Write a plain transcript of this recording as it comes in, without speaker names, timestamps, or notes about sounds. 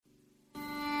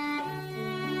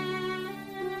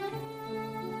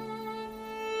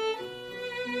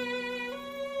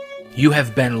You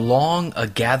have been long a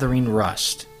gathering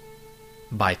rust.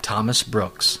 By Thomas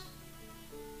Brooks.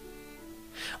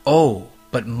 Oh,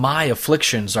 but my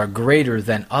afflictions are greater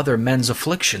than other men's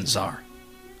afflictions are.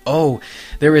 Oh,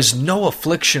 there is no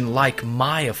affliction like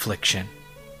my affliction.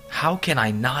 How can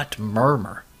I not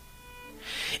murmur?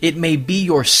 It may be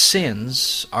your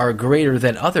sins are greater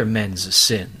than other men's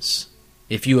sins.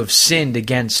 If you have sinned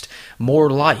against more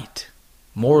light,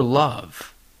 more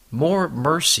love, more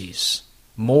mercies,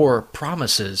 more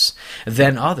promises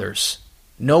than others,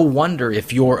 no wonder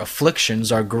if your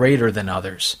afflictions are greater than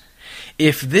others.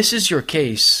 If this is your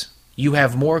case, you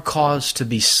have more cause to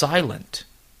be silent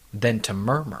than to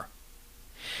murmur.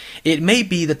 It may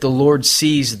be that the Lord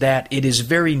sees that it is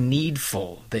very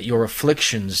needful that your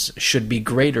afflictions should be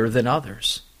greater than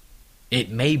others. It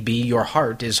may be your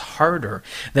heart is harder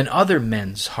than other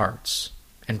men's hearts,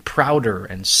 and prouder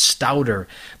and stouter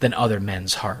than other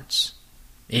men's hearts.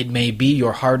 It may be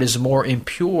your heart is more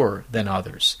impure than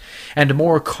others, and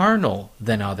more carnal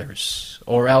than others,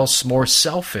 or else more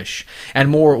selfish and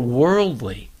more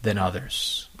worldly than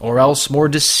others, or else more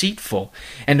deceitful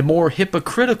and more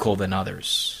hypocritical than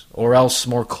others, or else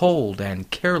more cold and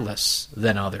careless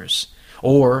than others,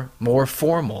 or more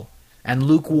formal and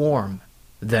lukewarm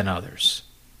than others.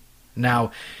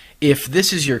 Now, if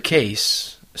this is your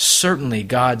case, certainly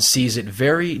God sees it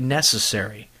very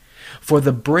necessary for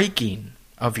the breaking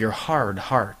of your hard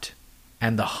heart,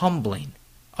 and the humbling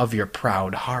of your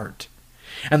proud heart,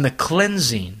 and the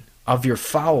cleansing of your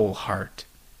foul heart,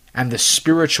 and the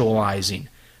spiritualizing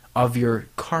of your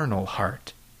carnal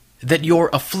heart, that your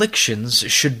afflictions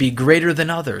should be greater than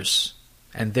others,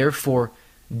 and therefore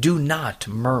do not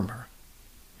murmur.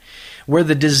 Where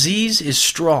the disease is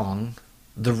strong,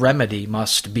 the remedy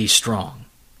must be strong,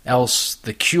 else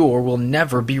the cure will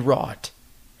never be wrought.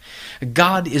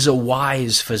 God is a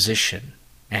wise physician,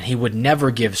 and he would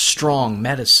never give strong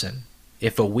medicine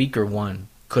if a weaker one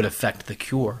could effect the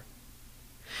cure.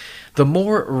 The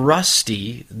more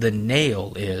rusty the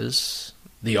nail is,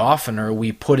 the oftener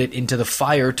we put it into the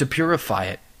fire to purify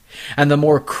it, and the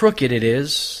more crooked it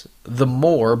is, the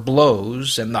more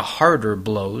blows and the harder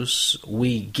blows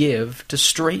we give to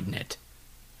straighten it.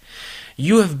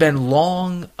 You have been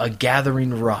long a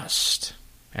gathering rust,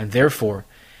 and therefore,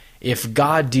 if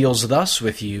God deals thus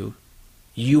with you,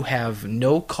 you have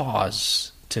no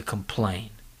cause to complain.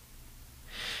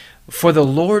 For the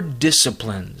Lord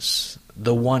disciplines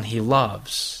the one he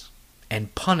loves,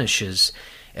 and punishes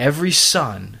every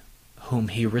son whom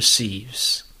he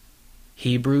receives.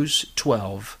 Hebrews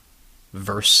 12,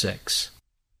 verse 6.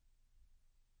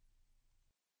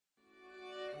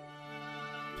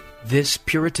 This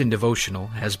Puritan devotional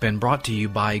has been brought to you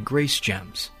by Grace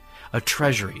Gems, a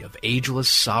treasury of ageless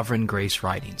sovereign grace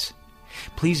writings.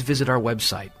 Please visit our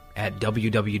website at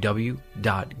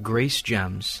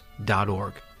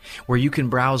www.gracegems.org, where you can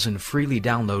browse and freely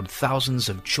download thousands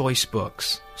of choice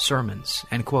books, sermons,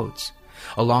 and quotes,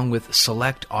 along with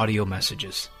select audio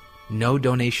messages. No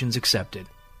donations accepted.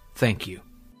 Thank you.